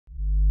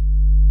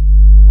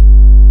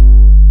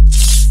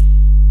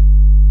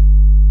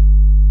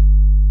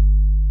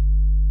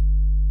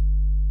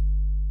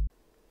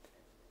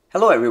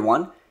Hello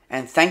everyone,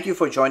 and thank you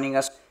for joining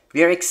us.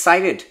 We are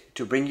excited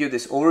to bring you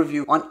this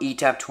overview on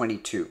ETAP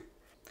 22.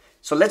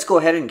 So let's go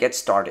ahead and get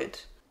started.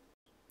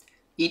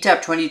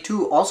 ETAP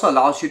 22 also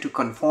allows you to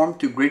conform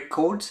to grid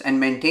codes and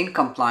maintain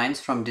compliance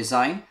from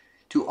design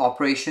to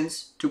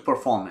operations to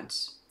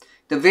performance.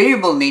 The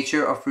variable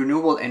nature of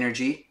renewable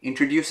energy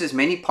introduces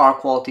many power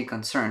quality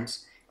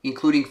concerns,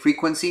 including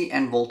frequency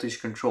and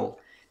voltage control,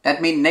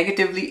 that may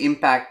negatively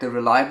impact the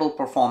reliable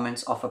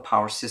performance of a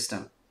power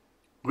system.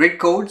 Grid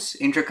codes,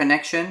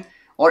 interconnection,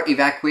 or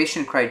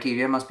evacuation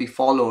criteria must be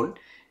followed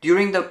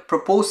during the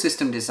proposed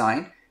system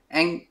design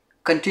and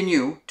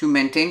continue to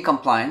maintain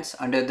compliance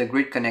under the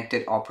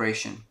grid-connected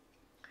operation.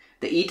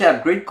 The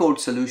ETAP GridCode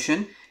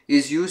solution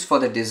is used for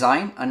the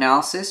design,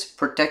 analysis,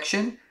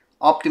 protection,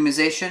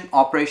 optimization,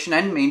 operation,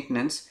 and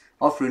maintenance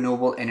of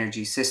renewable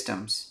energy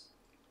systems.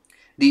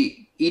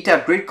 The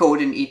ETAP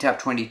GridCode in ETAP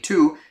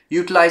 22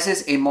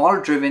 utilizes a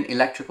model-driven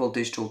electrical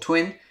digital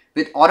twin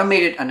with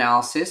automated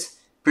analysis,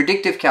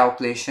 predictive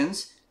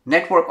calculations,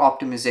 network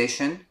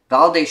optimization,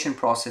 validation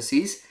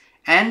processes,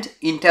 and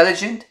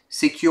intelligent,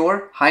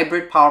 secure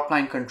hybrid power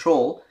plant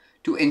control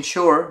to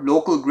ensure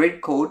local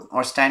grid code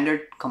or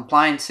standard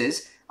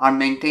compliances are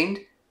maintained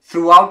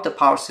throughout the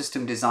power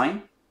system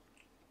design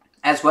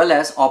as well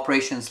as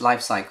operations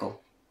lifecycle.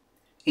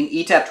 In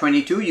ETAP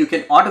 22, you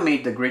can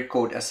automate the grid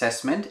code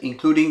assessment,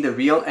 including the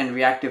real and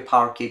reactive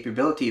power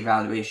capability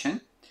evaluation.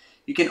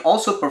 You can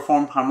also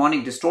perform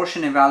harmonic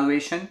distortion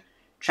evaluation,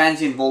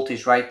 transient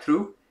voltage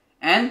write-through,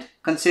 and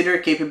consider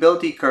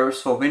capability curves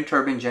for wind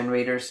turbine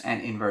generators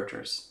and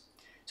inverters.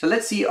 So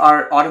let's see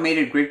our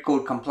automated grid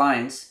code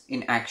compliance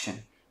in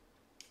action.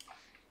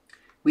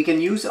 We can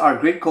use our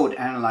grid code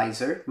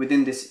analyzer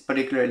within this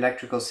particular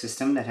electrical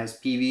system that has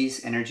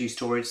PVs, energy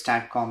storage,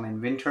 STATCOM, and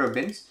wind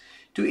turbines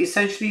to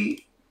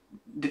essentially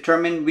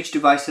determine which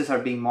devices are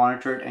being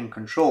monitored and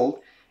controlled.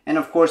 And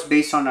of course,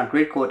 based on our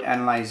grid code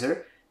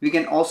analyzer, we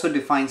can also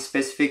define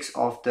specifics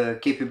of the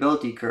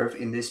capability curve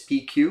in this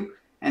PQ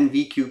and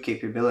VQ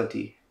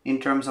capability in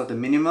terms of the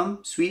minimum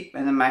sweep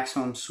and the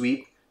maximum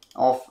sweep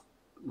of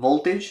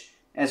voltage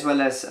as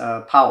well as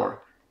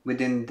power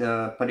within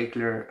the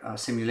particular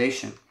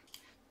simulation.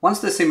 Once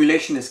the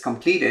simulation is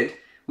completed,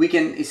 we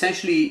can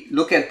essentially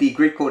look at the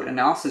grid code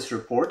analysis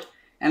report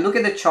and look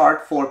at the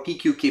chart for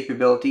PQ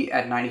capability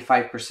at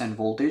 95%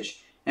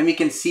 voltage, and we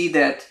can see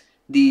that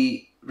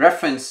the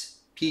reference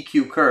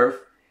PQ curve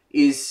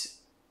is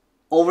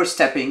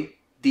overstepping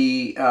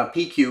the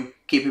PQ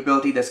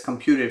capability that's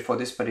computed for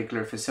this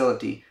particular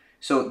facility.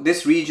 So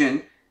this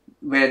region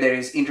where there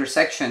is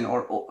intersection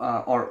or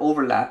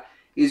overlap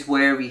is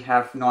where we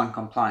have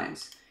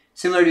non-compliance.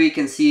 Similarly, we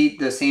can see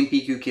the same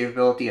PQ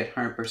capability at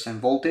 100%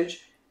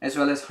 voltage as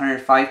well as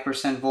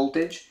 105%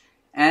 voltage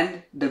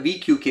and the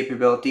VQ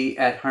capability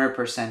at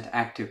 100%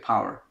 active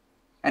power.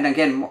 And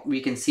again, we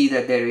can see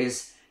that there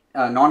is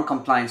a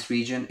non-compliance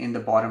region in the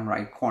bottom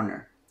right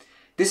corner.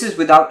 This is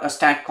without a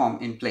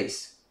STATCOM in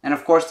place. And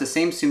of course, the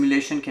same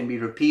simulation can be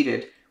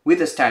repeated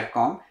with a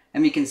STATCOM,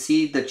 and we can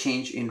see the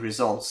change in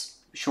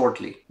results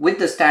shortly. With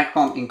the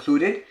STATCOM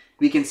included,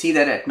 we can see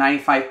that at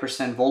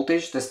 95%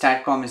 voltage, the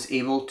STATCOM is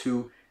able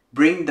to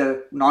bring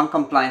the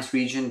non-compliance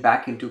region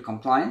back into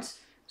compliance.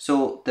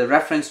 So the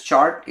reference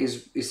chart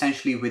is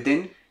essentially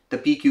within the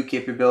PQ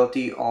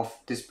capability of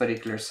this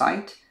particular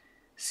site.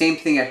 Same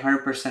thing at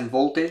 100%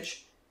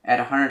 voltage,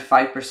 at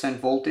 105%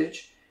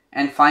 voltage,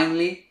 and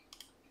finally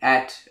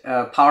at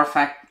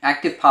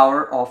active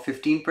power of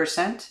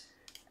 15%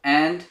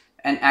 and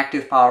an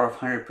active power of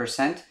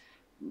 100%.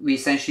 We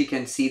essentially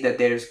can see that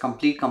there is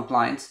complete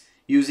compliance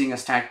using a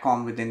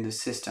STATCOM within the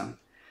system.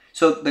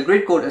 So the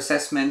grid code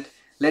assessment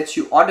lets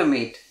you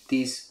automate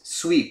these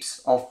sweeps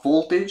of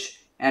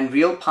voltage and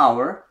real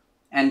power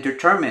and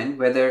determine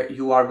whether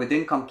you are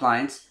within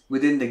compliance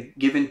within the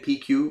given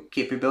PQ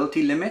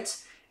capability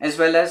limits as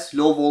well as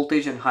low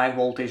voltage and high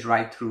voltage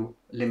write-through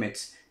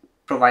limits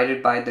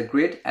provided by the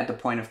grid at the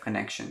point of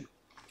connection.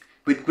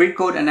 With grid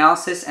code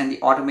analysis and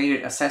the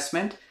automated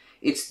assessment,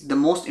 it's the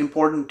most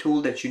important tool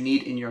that you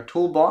need in your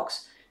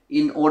toolbox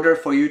in order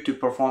for you to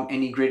perform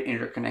any grid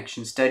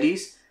interconnection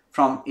studies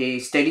from a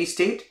steady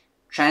state,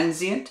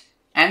 transient,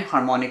 and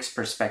harmonics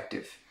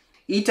perspective.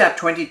 ETAP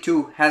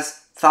 22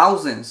 has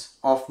thousands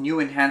of new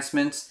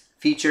enhancements,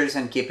 features,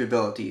 and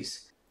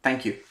capabilities.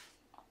 Thank you.